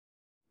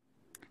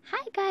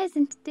Hi guys,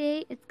 and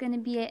today it's going to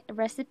be a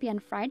recipe on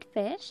fried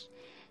fish.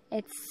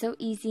 It's so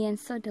easy and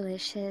so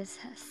delicious.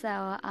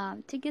 So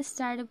to get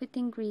started with the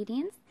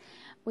ingredients,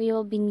 we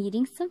will be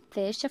needing some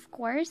fish, of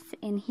course.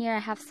 And here I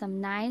have some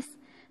nice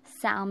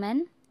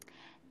salmon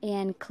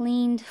and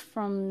cleaned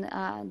from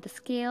the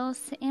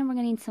scales. And we're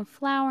going to need some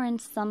flour and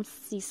some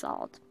sea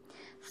salt.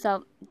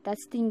 So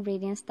that's the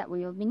ingredients that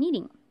we will be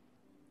needing.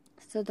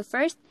 So the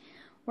first,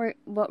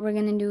 what we're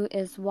going to do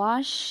is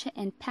wash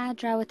and pat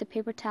dry with a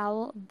paper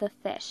towel the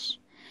fish.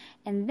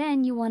 And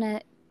then you want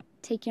to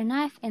take your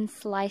knife and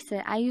slice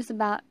it. I use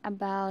about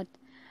an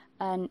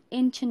 1.5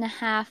 inch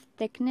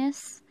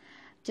thickness,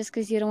 just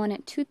because you don't want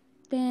it too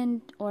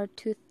thin or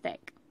too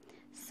thick.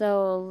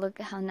 So look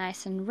at how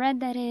nice and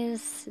red that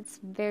is. It's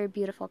a very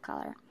beautiful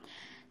color.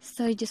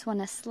 So you just want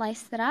to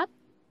slice it up,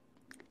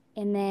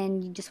 and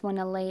then you just want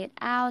to lay it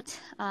out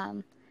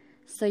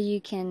so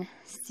you can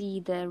see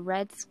the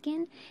red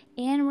skin.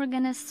 And we're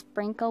gonna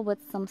sprinkle with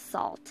some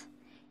salt,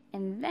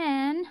 and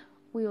then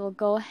we will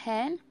go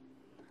ahead,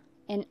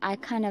 and I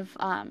kind of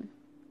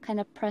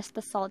press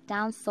the salt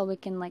down so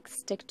it can like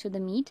stick to the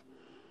meat.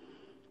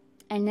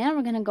 And then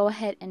we're gonna go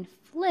ahead and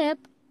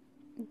flip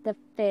the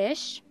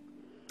fish,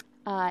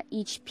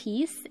 each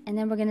piece, and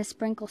then we're gonna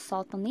sprinkle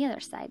salt on the other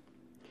side.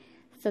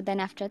 So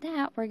then after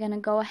that, we're gonna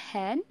go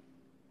ahead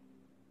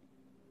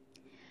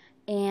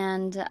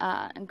and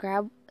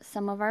grab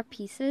some of our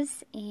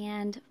pieces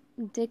and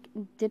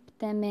dip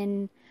them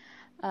in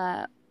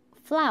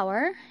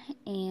flour,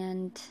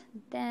 and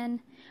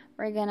then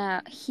we're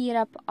gonna heat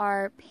up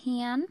our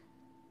pan.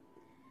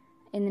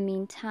 In the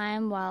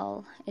meantime,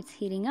 while it's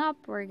heating up,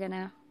 we're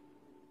gonna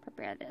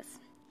prepare this.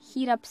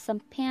 Heat up some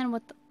pan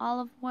with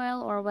olive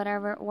oil or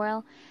whatever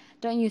oil.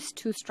 Don't use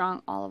too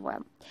strong olive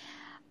oil,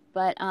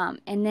 but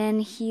and then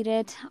heat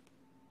it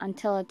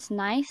until it's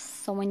nice,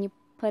 so when you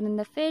put in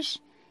the fish,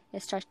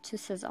 it starts to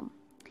sizzle.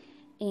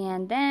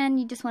 And then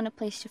you just want to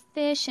place your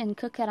fish and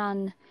cook it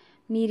on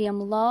medium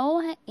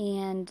low,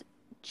 and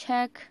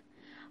check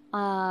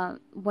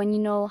when you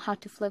know how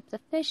to flip the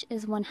fish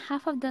is when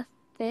half of the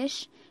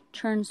fish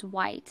turns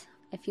white.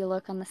 If you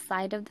look on the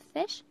side of the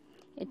fish,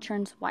 it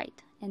turns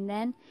white, and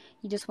then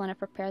you just want to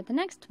prepare the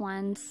next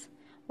ones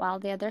while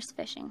the other's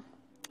fishing.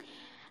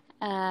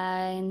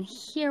 And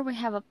here we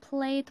have a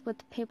plate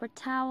with paper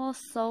towel,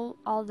 so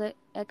all the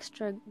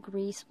extra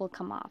grease will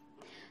come off.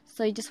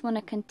 So you just want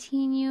to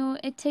continue.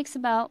 It takes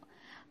about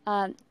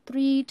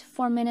 3 to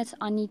 4 minutes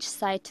on each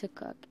side to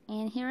cook.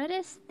 And here it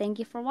is. Thank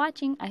you for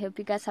watching. I hope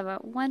you guys have a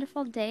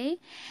wonderful day,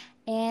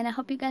 and I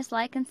hope you guys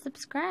like and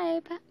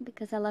subscribe,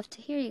 because I love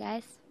to hear you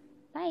guys.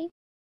 Bye.